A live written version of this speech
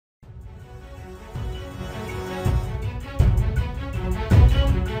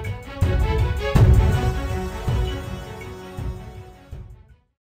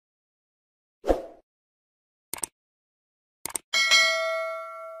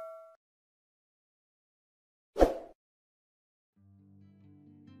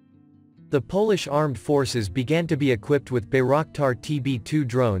The Polish armed forces began to be equipped with Bayraktar TB2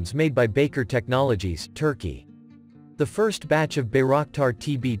 drones made by Baykar Technologies, Turkey. The first batch of Bayraktar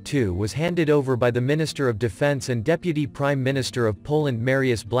TB2 was handed over by the Minister of Defense and Deputy Prime Minister of Poland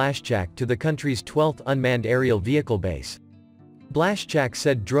Mariusz Blaszczak to the country's 12th Unmanned Aerial Vehicle Base. Blaszczak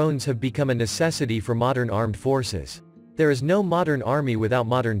said drones have become a necessity for modern armed forces. There is no modern army without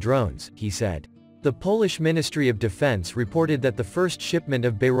modern drones, he said. The Polish Ministry of Defense reported that the first shipment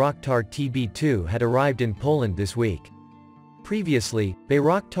of Bayraktar TB2 had arrived in Poland this week. Previously,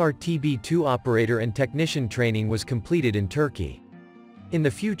 Bayraktar TB2 operator and technician training was completed in Turkey. In the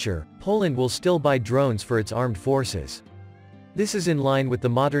future, Poland will still buy drones for its armed forces. This is in line with the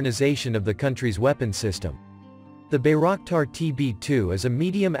modernization of the country's weapons system. The Bayraktar TB2 is a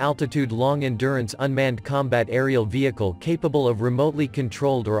medium-altitude long-endurance unmanned combat aerial vehicle capable of remotely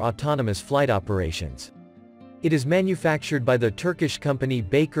controlled or autonomous flight operations. It is manufactured by the Turkish company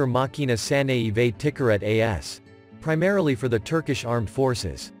Baykar Makina Sanayi ve Ticaret AS, primarily for the Turkish armed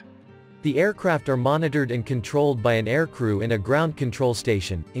forces. The aircraft are monitored and controlled by an aircrew in a ground control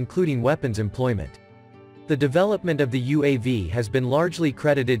station, including weapons employment. The development of the UAV has been largely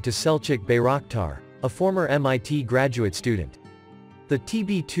credited to Selçuk Bayraktar, a former MIT graduate student. The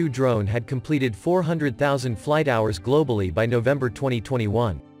TB2 drone had completed 400,000 flight hours globally by November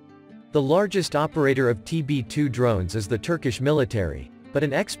 2021. The largest operator of TB2 drones is the Turkish military, but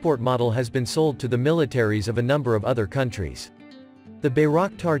an export model has been sold to the militaries of a number of other countries. The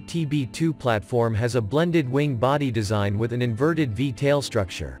Bayraktar TB2 platform has a blended wing body design with an inverted V-tail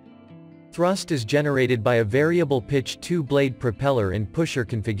structure. Thrust is generated by a variable pitch two-blade propeller in pusher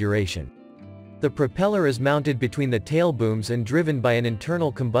configuration. The propeller is mounted between the tail booms and driven by an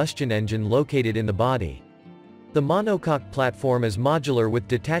internal combustion engine located in the body. The monocoque platform is modular with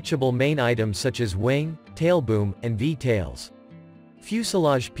detachable main items such as wing, tail boom, and V-tails.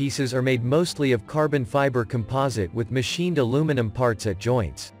 Fuselage pieces are made mostly of carbon fiber composite with machined aluminum parts at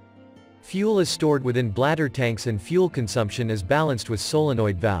joints. Fuel is stored within bladder tanks and fuel consumption is balanced with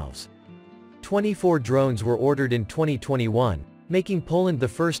solenoid valves. 24 drones were ordered in 2021. Making Poland the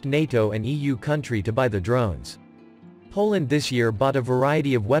first NATO and EU country to buy the drones. Poland this year bought a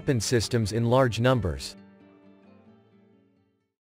variety of weapons systems in large numbers.